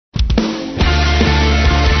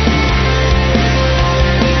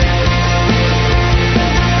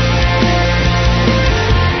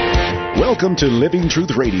Welcome to Living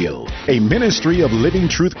Truth Radio, a ministry of Living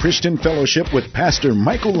Truth Christian Fellowship with Pastor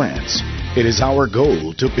Michael Lance. It is our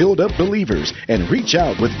goal to build up believers and reach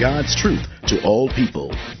out with God's truth to all people.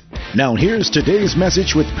 Now here's today's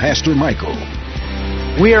message with Pastor Michael.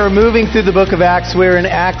 We are moving through the book of Acts. We're in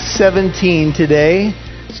Acts 17 today.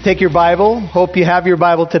 So take your Bible. Hope you have your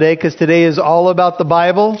Bible today, because today is all about the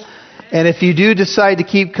Bible. And if you do decide to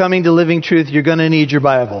keep coming to Living Truth, you're going to need your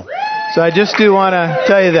Bible. So I just do want to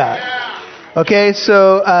tell you that. Okay,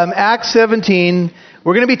 so Acts 17,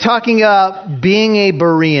 we're going to be talking about being a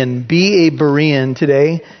Berean. Be a Berean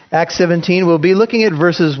today. Acts 17, we'll be looking at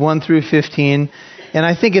verses 1 through 15. And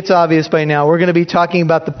I think it's obvious by now, we're going to be talking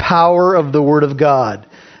about the power of the Word of God,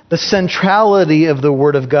 the centrality of the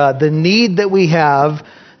Word of God, the need that we have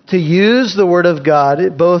to use the Word of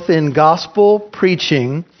God both in gospel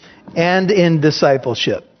preaching and in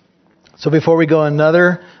discipleship. So before we go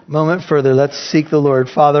another moment further, let's seek the Lord.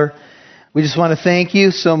 Father, we just want to thank you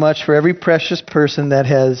so much for every precious person that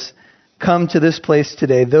has come to this place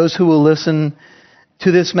today, those who will listen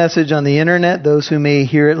to this message on the internet, those who may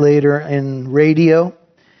hear it later in radio.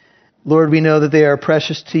 Lord, we know that they are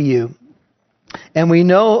precious to you. And we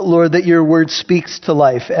know, Lord, that your word speaks to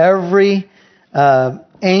life. Every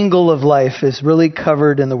angle of life is really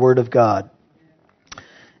covered in the word of God.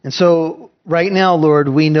 And so right now, Lord,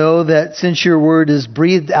 we know that since your word is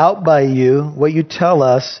breathed out by you, what you tell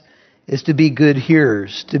us is to be good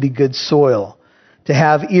hearers, to be good soil, to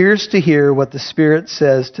have ears to hear what the Spirit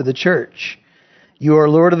says to the church. You are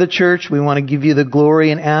Lord of the church. We want to give you the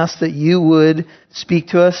glory and ask that you would speak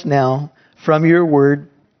to us now from your word.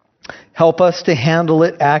 Help us to handle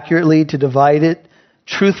it accurately, to divide it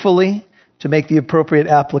truthfully, to make the appropriate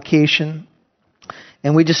application.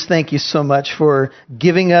 And we just thank you so much for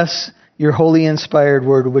giving us your holy inspired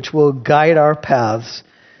word, which will guide our paths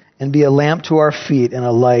and be a lamp to our feet and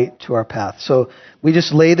a light to our path. So we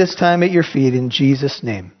just lay this time at your feet in Jesus'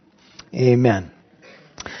 name. Amen.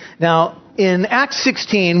 Now, in Acts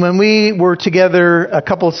 16, when we were together a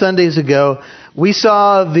couple of Sundays ago, we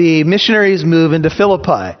saw the missionaries move into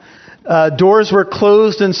Philippi. Doors were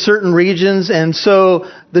closed in certain regions, and so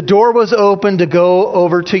the door was open to go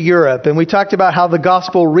over to Europe. And we talked about how the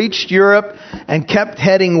gospel reached Europe and kept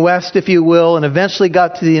heading west, if you will, and eventually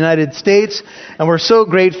got to the United States. And we're so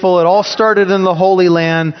grateful. It all started in the Holy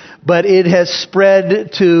Land, but it has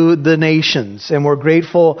spread to the nations. And we're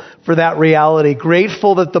grateful for that reality.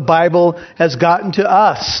 Grateful that the Bible has gotten to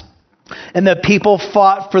us. And that people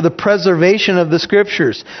fought for the preservation of the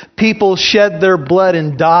Scriptures. People shed their blood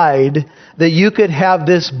and died that you could have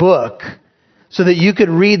this book so that you could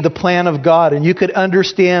read the plan of God and you could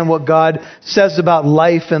understand what God says about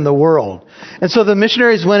life and the world. And so the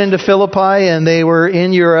missionaries went into Philippi and they were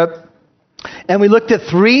in Europe. And we looked at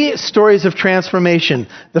 3 stories of transformation.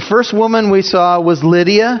 The first woman we saw was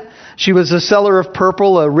Lydia. She was a seller of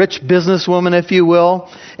purple, a rich businesswoman, if you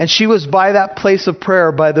will. And she was by that place of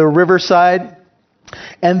prayer, by the riverside.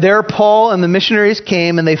 And there Paul and the missionaries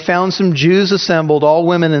came, and they found some Jews assembled, all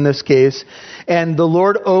women in this case. And the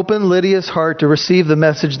Lord opened Lydia's heart to receive the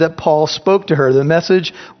message that Paul spoke to her. The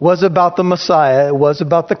message was about the Messiah. It was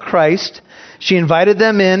about the Christ. She invited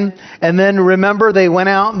them in, and then remember they went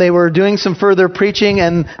out and they were doing some further preaching,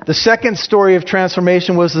 and the second story of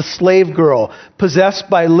transformation was the slave girl, possessed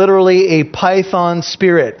by literally a python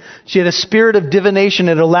spirit. She had a spirit of divination.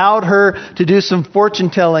 It allowed her to do some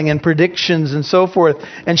fortune telling and predictions and so forth,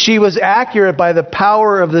 and she was accurate by the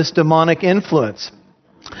power of this demonic influence.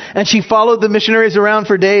 And she followed the missionaries around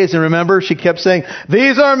for days. And remember, she kept saying,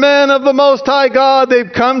 "These are men of the Most High God.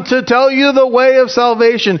 They've come to tell you the way of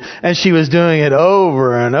salvation." And she was doing it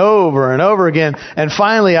over and over and over again. And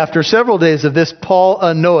finally, after several days of this, Paul,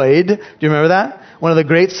 annoyed. Do you remember that? One of the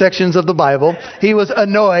great sections of the Bible. He was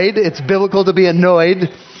annoyed. It's biblical to be annoyed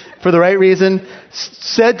for the right reason.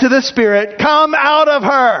 Said to the Spirit, "Come out of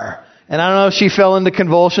her." And I don't know if she fell into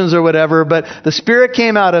convulsions or whatever, but the spirit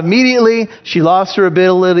came out immediately. She lost her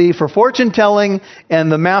ability for fortune telling,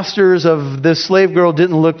 and the masters of this slave girl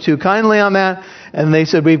didn't look too kindly on that. And they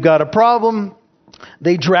said, "We've got a problem."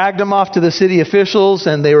 They dragged him off to the city officials,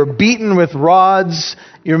 and they were beaten with rods,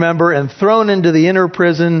 you remember, and thrown into the inner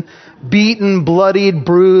prison, beaten, bloodied,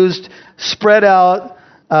 bruised, spread out,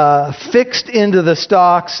 fixed into the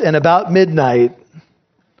stocks, and about midnight,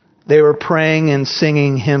 they were praying and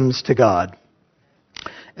singing hymns to God.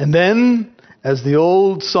 And then, as the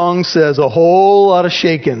old song says, a whole lot of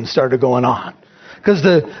shaking started going on. Because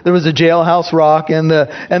there was a jailhouse rock, and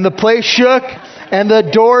the place shook, and the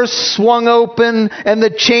doors swung open, and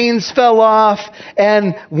the chains fell off.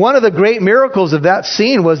 And one of the great miracles of that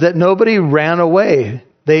scene was that nobody ran away.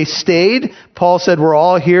 They stayed. Paul said, we're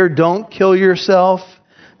all here. Don't kill yourself.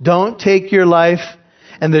 Don't take your life.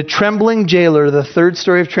 And the trembling jailer, the third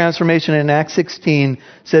story of transformation in Acts 16,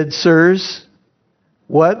 said, sirs,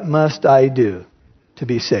 what must I do to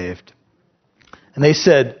be saved? And they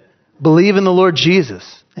said, believe in the Lord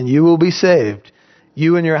Jesus, and you will be saved,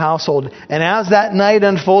 you and your household. And as that night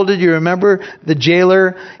unfolded, you remember the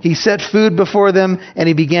jailer, he set food before them, and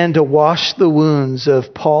he began to wash the wounds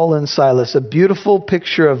of Paul and Silas. A beautiful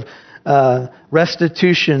picture of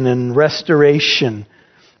restitution and restoration.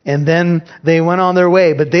 And then they went on their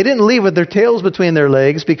way. But they didn't leave with their tails between their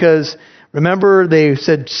legs, because remember, they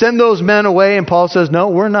said, send those men away. And Paul says, no,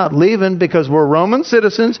 we're not leaving because we're Roman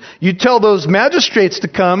citizens. You tell those magistrates to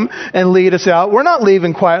come and lead us out. We're not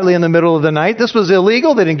leaving quietly in the middle of the night. This was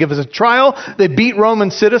illegal. They didn't give us a trial. They beat Roman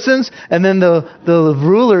citizens. And then the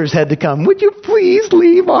rulers had to come. Would you please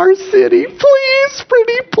leave our city? Please,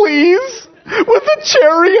 pretty please. With a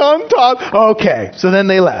cherry on top. Okay. So then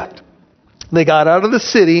they left. They got out of the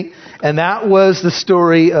city, and that was the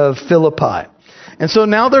story of Philippi. And so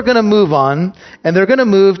now they're going to move on, and they're going to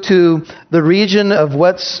move to the region of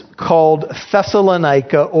what's called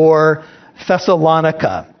Thessalonica or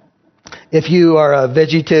Thessalonica. If you are a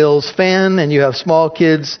VeggieTales fan and you have small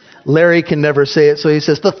kids, Larry can never say it, so he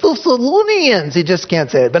says, the Thessalonians. He just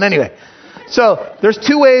can't say it. But anyway, so there's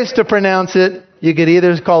two ways to pronounce it. You could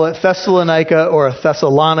either call it Thessalonica or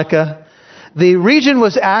Thessalonica. The region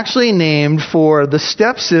was actually named for the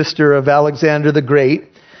stepsister of Alexander the Great.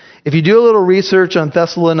 If you do a little research on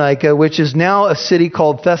Thessalonica, which is now a city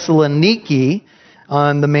called Thessaloniki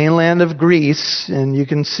on the mainland of Greece, and you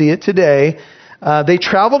can see it today, they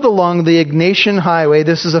traveled along the Egnatian Highway.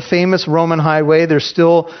 This is a famous Roman highway. There's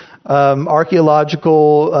still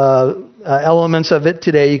archaeological elements of it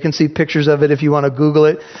today. You can see pictures of it if you want to Google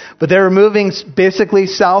it. But they were moving basically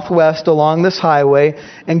southwest along this highway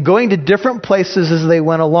and going to different places as they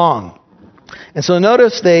went along. And so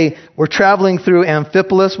notice they were traveling through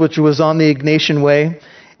Amphipolis, which was on the Egnatian Way,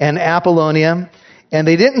 and Apollonia. And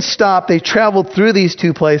they didn't stop. They traveled through these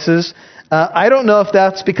two places. I don't know if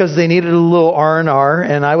that's because they needed a little R&R,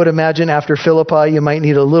 and I would imagine after Philippi you might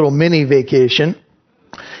need a little mini vacation.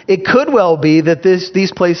 It could well be that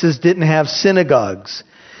these places didn't have synagogues.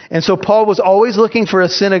 And so Paul was always looking for a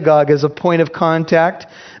synagogue as a point of contact.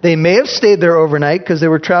 They may have stayed there overnight because they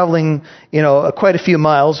were traveling, quite a few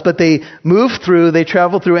miles, but they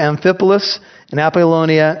traveled through Amphipolis and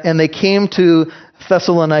Apollonia, and they came to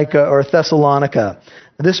Thessalonica or Thessalonica.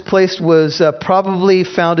 This place was probably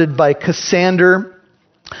founded by Cassander.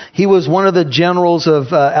 He was one of the generals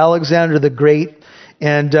of Alexander the Great.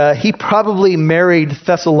 And he probably married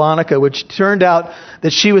Thessalonica, which turned out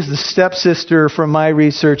that she was the stepsister, from my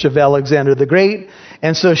research, of Alexander the Great.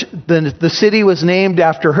 And so the city was named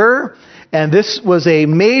after her. And this was a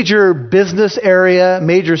major business area,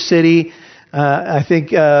 major city. I think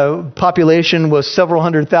population was several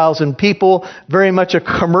 100,000 people, very much a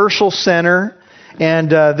commercial center. And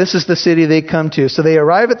this is the city they come to. So they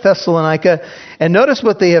arrive at Thessalonica. And notice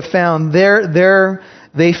what they have found.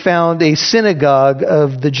 They found a synagogue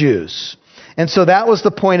of the Jews. And so that was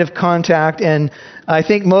the point of contact. And I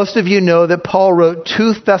think most of you know that Paul wrote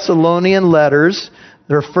 2 Thessalonian letters.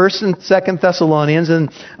 They're 1st and 2nd Thessalonians.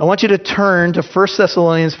 And I want you to turn to 1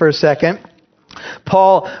 Thessalonians for a second.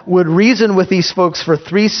 Paul would reason with these folks for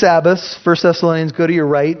 3 Sabbaths. 1 Thessalonians, go to your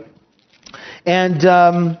right.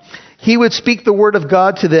 And he would speak the word of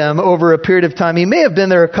God to them over a period of time. He may have been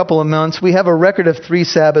there a couple of months. We have a record of 3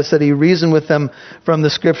 Sabbaths that he reasoned with them from the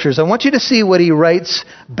scriptures. I want you to see what he writes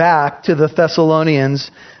back to the Thessalonians,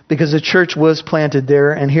 because the church was planted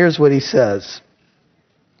there. And here's what he says.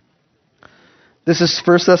 This is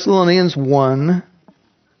 1 Thessalonians 1.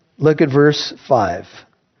 Look at verse 5.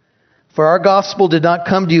 For our gospel did not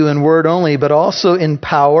come to you in word only, but also in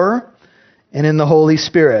power and in the Holy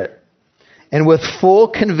Spirit, and with full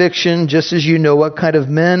conviction, just as you know what kind of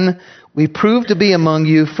men we prove to be among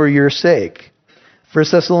you for your sake. 1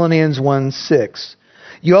 Thessalonians 1:6.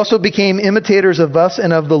 You also became imitators of us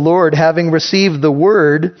and of the Lord, having received the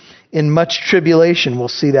word in much tribulation. We'll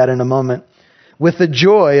see that in a moment. With the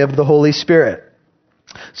joy of the Holy Spirit.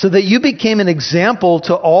 So that you became an example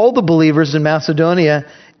to all the believers in Macedonia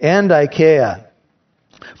and Achaia.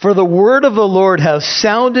 For the word of the Lord has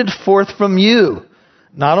sounded forth from you,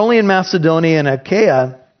 not only in Macedonia and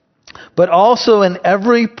Achaia, but also in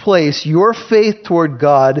every place your faith toward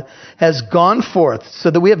God has gone forth,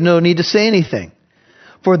 so that we have no need to say anything.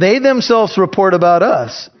 For they themselves report about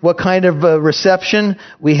us, what kind of reception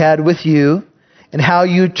we had with you, and how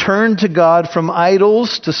you turned to God from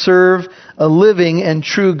idols to serve a living and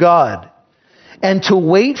true God, and to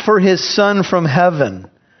wait for his Son from heaven,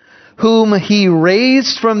 whom he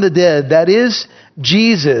raised from the dead, that is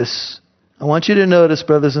Jesus. I want you to notice,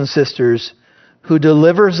 brothers and sisters, who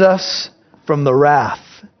delivers us from the wrath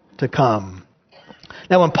to come.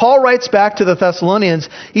 Now, when Paul writes back to the Thessalonians,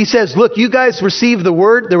 he says, look, you guys received the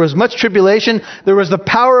word. There was much tribulation. There was the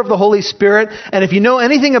power of the Holy Spirit. And if you know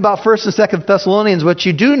anything about 1st and 2nd Thessalonians, what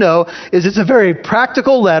you do know is it's a very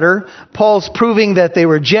practical letter. Paul's proving that they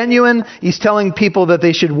were genuine. He's telling people that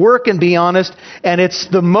they should work and be honest. And it's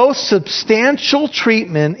the most substantial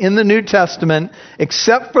treatment in the New Testament,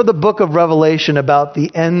 except for the book of Revelation, about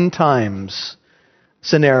the end times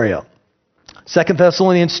scenario. 2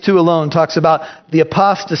 Thessalonians 2 alone talks about the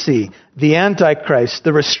apostasy, the Antichrist,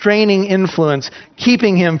 the restraining influence,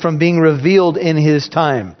 keeping him from being revealed in his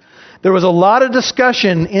time. There was a lot of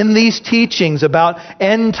discussion in these teachings about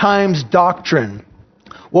end times doctrine,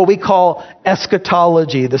 what we call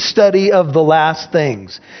eschatology, the study of the last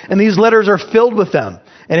things. And these letters are filled with them.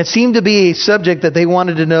 And it seemed to be a subject that they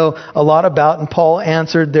wanted to know a lot about, and Paul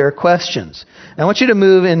answered their questions. I want you to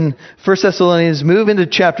move in 1 Thessalonians, move into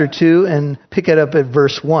chapter 2 and pick it up at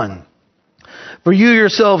verse 1. For you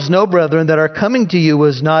yourselves know, brethren, that our coming to you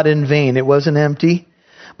was not in vain. It wasn't empty.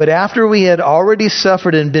 But after we had already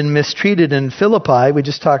suffered and been mistreated in Philippi, we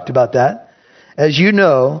just talked about that, as you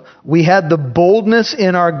know, we had the boldness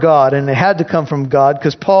in our God, and it had to come from God,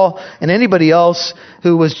 because Paul and anybody else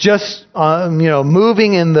who was just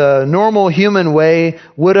moving in the normal human way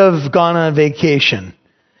would have gone on vacation.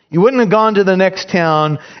 You wouldn't have gone to the next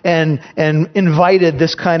town and invited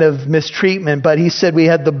this kind of mistreatment. But he said we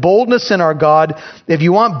had the boldness in our God. If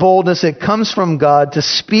you want boldness, it comes from God to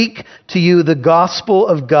speak to you the gospel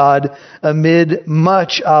of God amid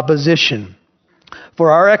much opposition.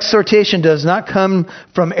 For our exhortation does not come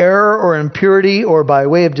from error or impurity or by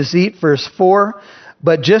way of deceit, verse 4.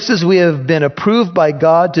 But just as we have been approved by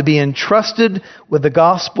God to be entrusted with the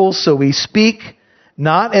gospel, so we speak,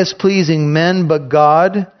 not as pleasing men, but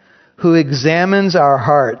God, who examines our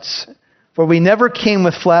hearts. For we never came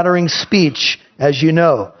with flattering speech, as you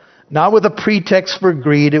know, not with a pretext for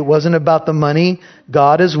greed. It wasn't about the money.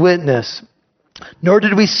 God is witness. Nor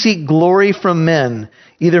did we seek glory from men,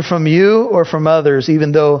 either from you or from others,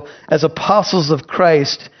 even though as apostles of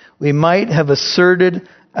Christ, we might have asserted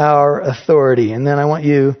our authority. And then I want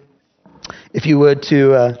you, if you would,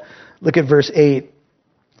 to look at verse 8.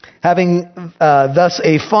 Having thus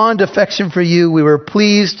a fond affection for you, we were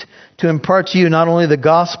pleased to impart to you not only the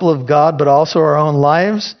gospel of God, but also our own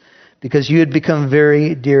lives, because you had become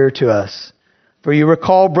very dear to us. For you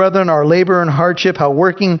recall, brethren, our labor and hardship, how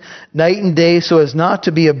working night and day so as not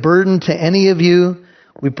to be a burden to any of you,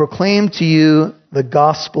 we proclaim to you the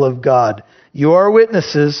gospel of God. You are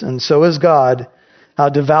witnesses, and so is God, how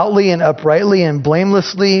devoutly and uprightly and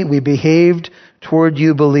blamelessly we behaved toward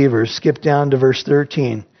you believers. Skip down to verse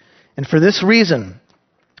 13. And for this reason,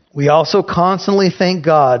 we also constantly thank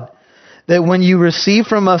God that when you received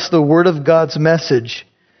from us the word of God's message,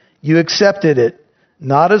 you accepted it,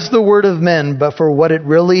 not as the word of men, but for what it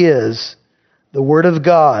really is, the word of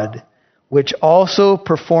God, which also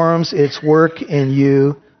performs its work in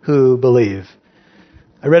you who believe.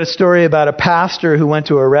 I read a story about a pastor who went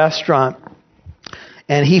to a restaurant,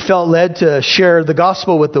 and he felt led to share the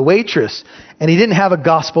gospel with the waitress. And he didn't have a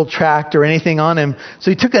gospel tract or anything on him.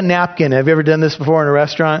 So he took a napkin. Have you ever done this before in a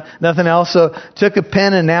restaurant? Nothing else. So took a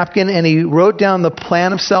pen and napkin, and he wrote down the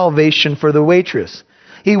plan of salvation for the waitress.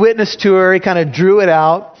 He witnessed to her. He kind of drew it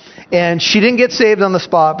out. And she didn't get saved on the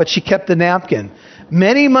spot, but she kept the napkin.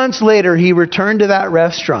 Many months later, he returned to that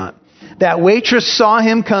restaurant. That waitress saw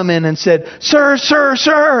him come in and said, Sir,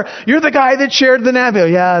 you're the guy that shared the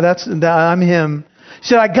napkin. Yeah, I'm him. She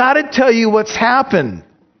said, I got to tell you what's happened.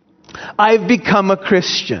 I've become a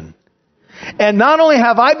Christian. And not only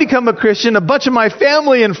have I become a Christian, a bunch of my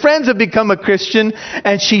family and friends have become a Christian.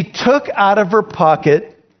 And she took out of her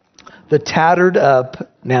pocket the tattered up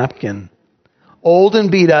napkin, old and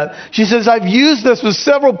beat up. She says, I've used this with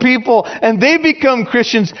several people and they become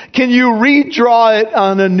Christians. Can you redraw it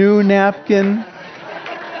on a new napkin?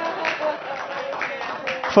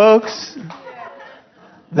 Folks,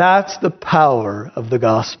 that's the power of the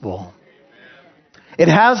gospel. It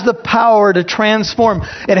has the power to transform.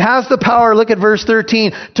 It has the power, look at verse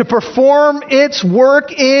 13, to perform its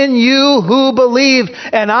work in you who believe.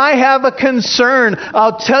 And I have a concern.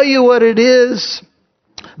 I'll tell you what it is.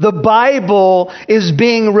 The Bible is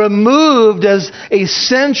being removed as a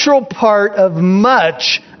central part of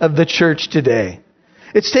much of the church today.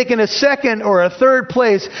 It's taken a second or a third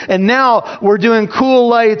place, and now we're doing cool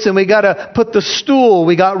lights, and we got to put the stool.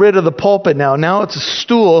 We got rid of the pulpit now. Now it's a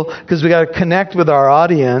stool because we got to connect with our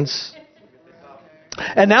audience.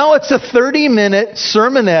 And now it's a 30-minute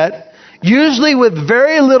sermonette usually with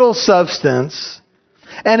very little substance,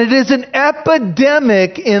 and it is an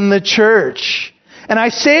epidemic in the church. And I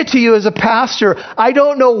say it to you as a pastor, I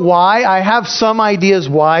don't know why. I have some ideas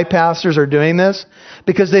why pastors are doing this.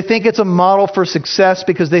 Because they think it's a model for success.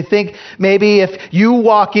 Because they think maybe if you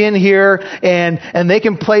walk in here and they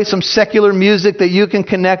can play some secular music that you can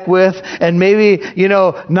connect with. And maybe,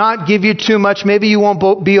 not give you too much. Maybe you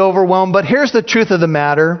won't be overwhelmed. But here's the truth of the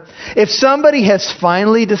matter. If somebody has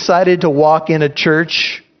finally decided to walk in a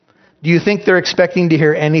church, do you think they're expecting to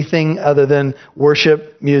hear anything other than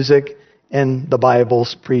worship, music, and the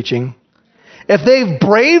Bible's preaching? If they've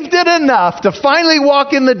braved it enough to finally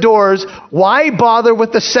walk in the doors, why bother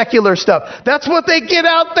with the secular stuff? That's what they get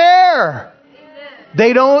out there.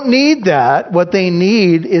 They don't need that. What they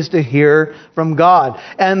need is to hear from God.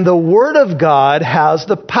 And the Word of God has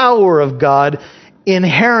the power of God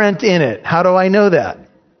inherent in it. How do I know that?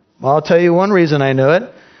 Well, I'll tell you one reason I know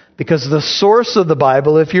it. Because the source of the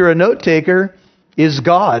Bible, if you're a note taker, is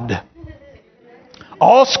God.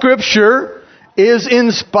 All Scripture is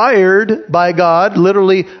inspired by God,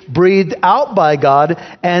 literally breathed out by God,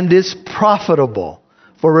 and is profitable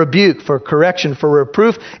for rebuke, for correction, for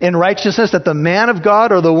reproof in righteousness, that the man of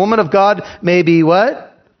God or the woman of God may be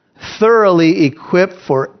what? Thoroughly equipped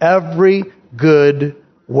for every good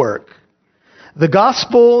work. The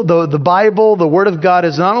gospel, the Bible, the Word of God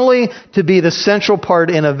is not only to be the central part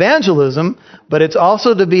in evangelism, but it's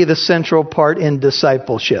also to be the central part in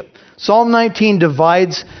discipleship. Psalm 19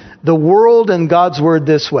 divides the world and God's Word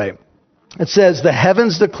this way. It says, the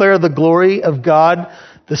heavens declare the glory of God.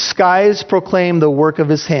 The skies proclaim the work of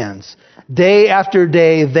His hands. Day after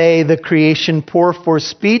day, they, the creation, pour forth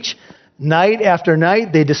speech. Night after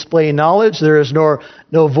night, they display knowledge. There is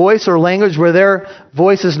no voice or language where their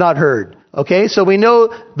voice is not heard. Okay, so we know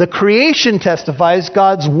the creation testifies,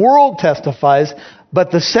 God's world testifies, but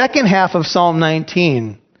the second half of Psalm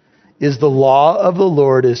 19 is the law of the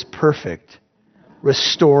Lord is perfect,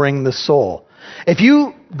 restoring the soul. If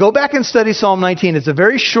you go back and study Psalm 19, it's a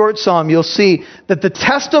very short psalm, you'll see that the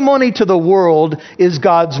testimony to the world is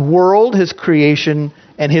God's world, His creation,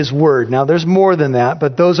 and His Word. Now there's more than that,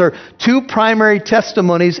 but those are two primary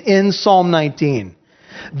testimonies in Psalm 19.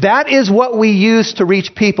 That is what we use to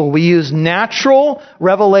reach people. We use natural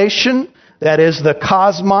revelation, that is the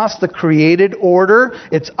cosmos, the created order.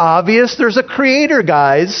 It's obvious there's a creator,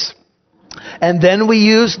 guys. And then we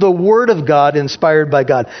use the Word of God inspired by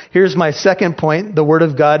God. Here's my second point. The Word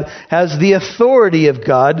of God has the authority of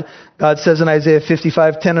God. God says in Isaiah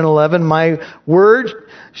 55:10 and 11, my word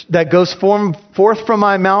that goes forth from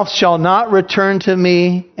my mouth shall not return to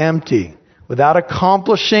me empty, without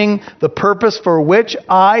accomplishing the purpose for which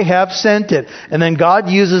I have sent it. And then God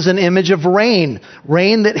uses an image of rain.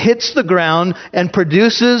 Rain that hits the ground and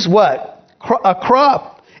produces what? A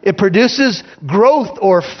crop. It produces growth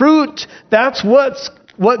or fruit. That's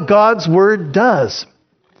what God's Word does.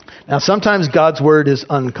 Now, sometimes God's Word is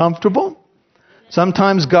uncomfortable.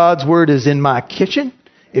 Sometimes God's Word is in my kitchen,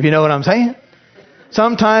 if you know what I'm saying.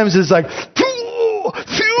 Sometimes it's like, phew.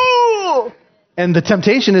 And the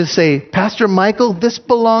temptation is to say, Pastor Michael, this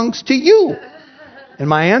belongs to you. And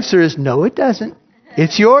my answer is, no, it doesn't.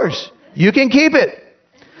 It's yours. You can keep it.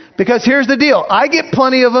 Because here's the deal. I get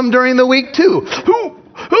plenty of them during the week too.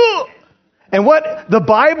 And what the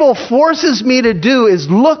Bible forces me to do is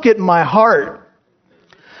look at my heart.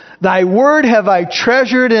 Thy word have I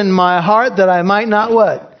treasured in my heart that I might not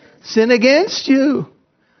what? Sin against you.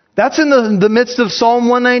 That's in the midst of Psalm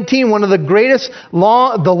 119, one of the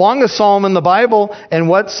the longest psalm in the Bible. And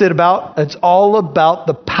what's it about? It's all about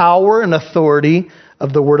the power and authority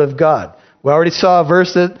of the Word of God. We already saw a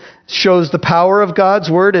verse that shows the power of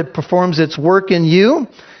God's Word. It performs its work in you.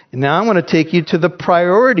 And now I'm going to take you to the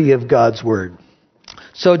priority of God's Word.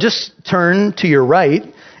 So just turn to your right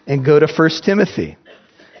and go to 1 Timothy.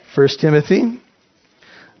 1 Timothy.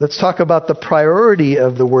 Let's talk about the priority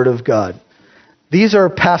of the Word of God. These are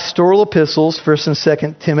pastoral epistles, 1 and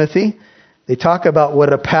 2 Timothy. They talk about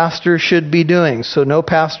what a pastor should be doing. So no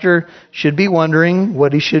pastor should be wondering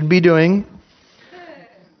what he should be doing.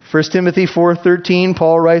 1 Timothy 4:13,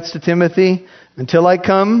 Paul writes to Timothy, until I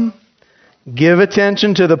come, give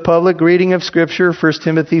attention to the public reading of Scripture, 1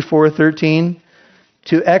 Timothy 4:13,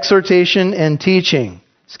 to exhortation and teaching.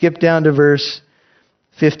 Skip down to verse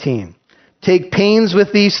 15. Take pains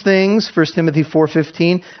with these things, 1 Timothy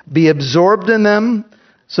 4:15. Be absorbed in them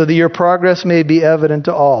so that your progress may be evident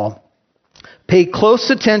to all. Pay close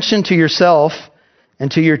attention to yourself and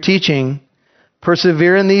to your teaching.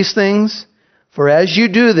 Persevere in these things, for as you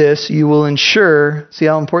do this, you will ensure, see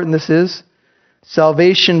how important this is?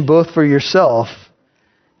 Salvation both for yourself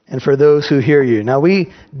and for those who hear you. Now,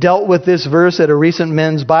 we dealt with this verse at a recent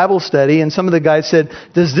men's Bible study, and some of the guys said,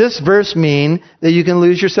 does this verse mean that you can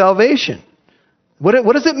lose your salvation?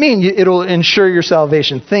 What does it mean? It'll ensure your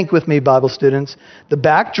salvation. Think with me, Bible students. The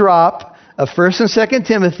backdrop of 1 and 2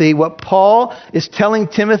 Timothy, what Paul is telling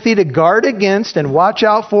Timothy to guard against and watch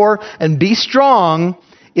out for and be strong,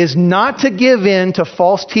 is not to give in to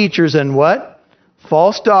false teachers and what?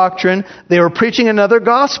 False doctrine. They were preaching another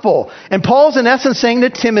gospel. And Paul's in essence saying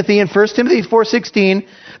to Timothy in 1 Timothy 4:16,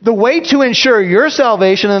 the way to ensure your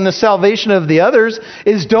salvation and the salvation of the others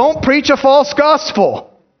is don't preach a false gospel.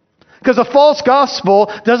 Because a false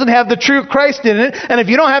gospel doesn't have the true Christ in it. And if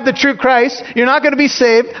you don't have the true Christ, you're not going to be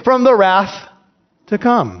saved from the wrath to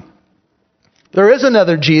come. There is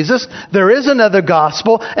another Jesus. There is another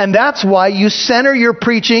gospel. And that's why you center your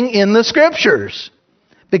preaching in the Scriptures.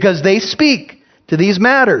 Because they speak to these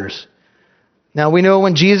matters. Now we know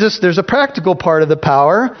when Jesus, there's a practical part of the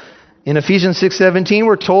power. In Ephesians 6:17,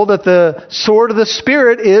 we're told that the sword of the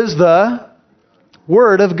Spirit is the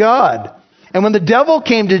Word of God. And when the devil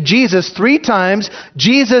came to Jesus 3 times,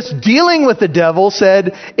 Jesus, dealing with the devil,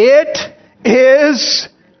 said, it is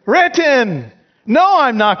written. No,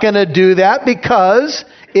 I'm not going to do that because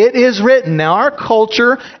it is written. Now, our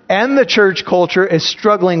culture and the church culture is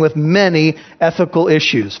struggling with many ethical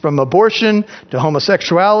issues, from abortion to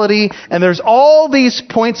homosexuality. And there's all these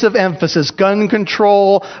points of emphasis, gun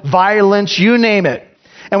control, violence, you name it.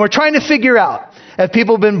 And we're trying to figure out, have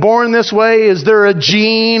people been born this way? Is there a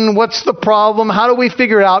gene? What's the problem? How do we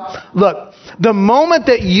figure it out? Look, the moment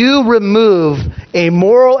that you remove a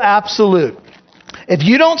moral absolute, if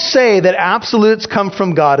you don't say that absolutes come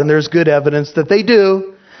from God, and there's good evidence that they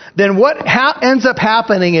do, then what ends up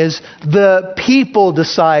happening is the people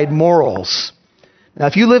decide morals. Now,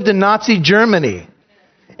 if you lived in Nazi Germany,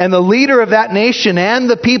 and the leader of that nation and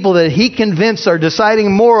the people that he convinced are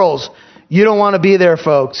deciding morals, you don't want to be there,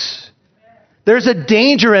 folks. There's a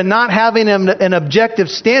danger in not having an objective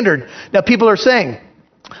standard. Now, people are saying,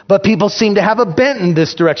 but people seem to have a bent in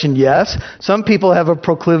this direction. Yes, some people have a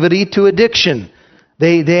proclivity to addiction.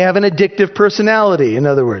 They have an addictive personality, in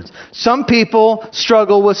other words. Some people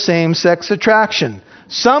struggle with same-sex attraction.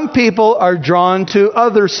 Some people are drawn to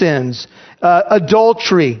other sins.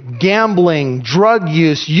 Adultery, gambling, drug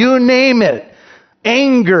use, you name it.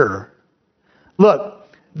 Anger. Look,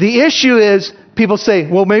 the issue is, people say,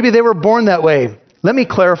 well, maybe they were born that way. Let me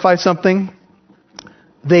clarify something.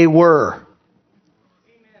 They were.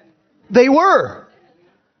 They were.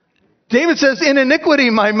 David says, in iniquity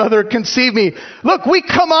my mother conceived me. Look, we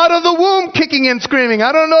come out of the womb kicking and screaming.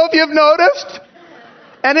 I don't know if you've noticed.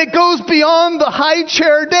 And it goes beyond the high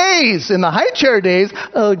chair days. In the high chair days,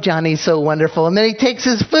 oh, Johnny's so wonderful. And then he takes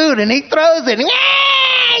his food and he throws it.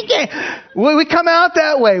 We come out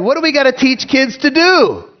that way. What do we got to teach kids to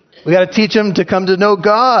do? We got to teach them to come to know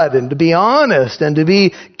God and to be honest and to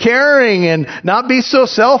be caring and not be so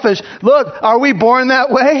selfish. Look, are we born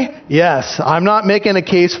that way? Yes. I'm not making a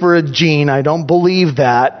case for a gene. I don't believe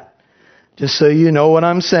that. Just so you know what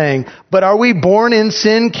I'm saying. But are we born in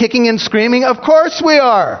sin, kicking and screaming? Of course we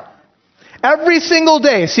are. Every single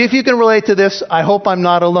day. See if you can relate to this. I hope I'm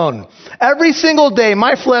not alone. Every single day,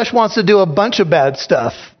 my flesh wants to do a bunch of bad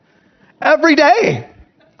stuff. Every day.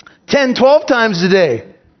 10, 12 times a day.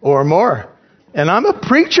 Or more. And I'm a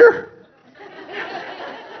preacher.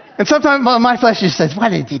 And sometimes my flesh just says, what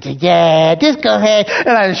did you do? Yeah, just go ahead.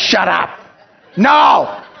 And I just shut up.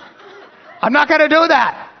 No! I'm not going to do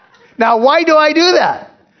that. Now, why do I do that?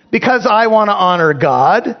 Because I want to honor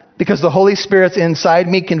God. Because the Holy Spirit's inside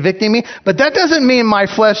me, convicting me. But that doesn't mean my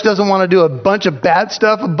flesh doesn't want to do a bunch of bad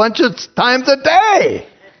stuff a bunch of times a day.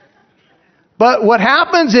 But what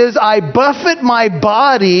happens is I buffet my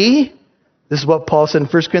body. This is what Paul said in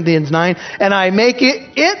 1 Corinthians 9. And I make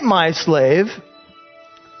it my slave,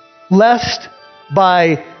 lest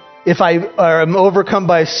if I am overcome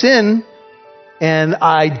by sin, and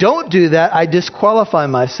I don't do that, I disqualify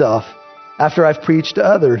myself after I've preached to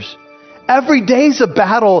others. Every day's a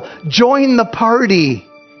battle. Join the party.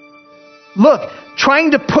 Look,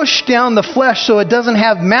 trying to push down the flesh so it doesn't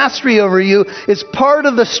have mastery over you is part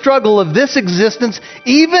of the struggle of this existence,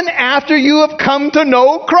 even after you have come to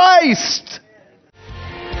know Christ.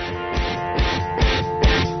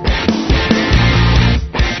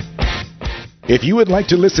 If you would like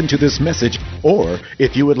to listen to this message, or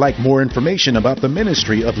if you would like more information about the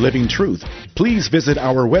ministry of Living Truth, please visit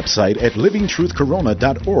our website at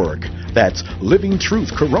livingtruthcorona.org. That's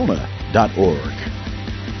livingtruthcorona.org.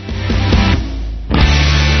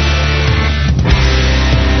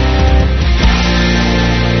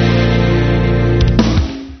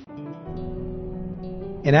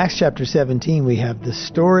 In Acts chapter 17, we have the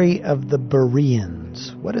story of the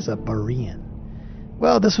Bereans. What is a Berean?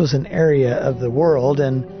 Well, this was an area of the world,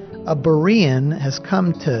 and a Berean has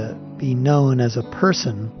come to be known as a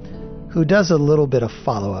person who does a little bit of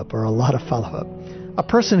follow-up, or a lot of follow-up. A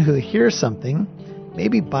person who hears something,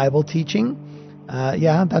 maybe Bible teaching.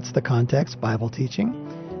 Yeah, that's the context, Bible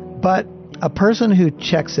teaching. But a person who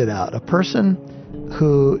checks it out, a person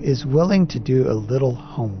who is willing to do a little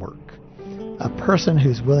homework, a person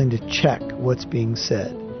who's willing to check what's being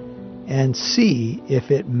said and see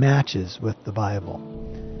if it matches with the Bible.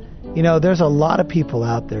 You know, there's a lot of people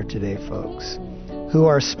out there today, folks, who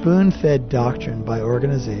are spoon-fed doctrine by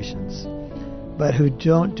organizations, but who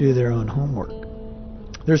don't do their own homework.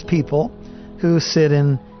 There's people who sit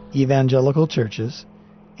in evangelical churches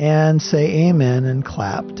and say amen and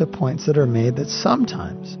clap to points that are made that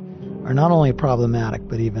sometimes are not only problematic,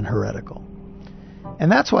 but even heretical. And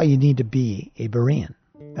that's why you need to be a Berean.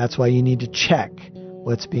 That's why you need to check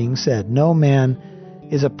what's being said. No man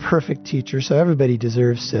is a perfect teacher, so everybody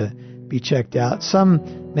deserves to be checked out.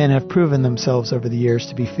 Some men have proven themselves over the years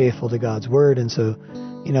to be faithful to God's word, and so,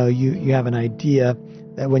 you know, you have an idea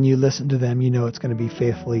that when you listen to them, you know it's going to be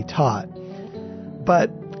faithfully taught. But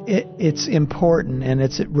it's important, and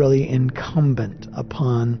it's really incumbent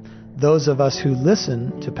upon those of us who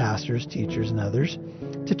listen to pastors, teachers, and others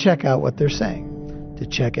to check out what they're saying, to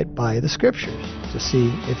check it by the Scriptures, to see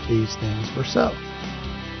if these things were so.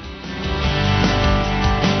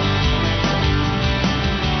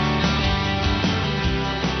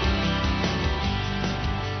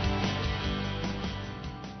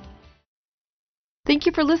 Thank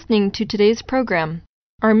you for listening to today's program.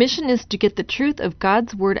 Our mission is to get the truth of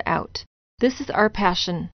God's Word out. This is our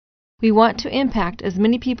passion. We want to impact as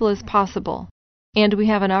many people as possible, and we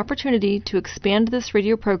have an opportunity to expand this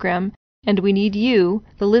radio program, and we need you,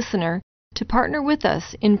 the listener, to partner with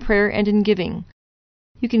us in prayer and in giving.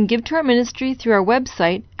 You can give to our ministry through our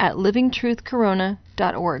website at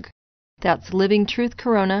livingtruthcorona.org. That's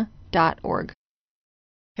livingtruthcorona.org.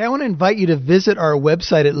 Hey, I want to invite you to visit our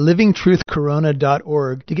website at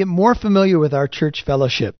livingtruthcorona.org to get more familiar with our church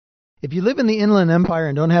fellowship. If you live in the Inland Empire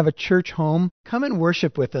and don't have a church home, come and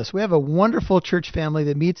worship with us. We have a wonderful church family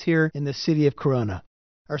that meets here in the city of Corona.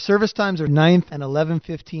 Our service times are 9 and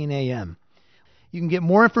 11:15 a.m. You can get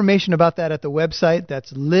more information about that at the website.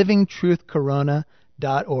 That's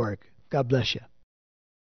livingtruthcorona.org. God bless you.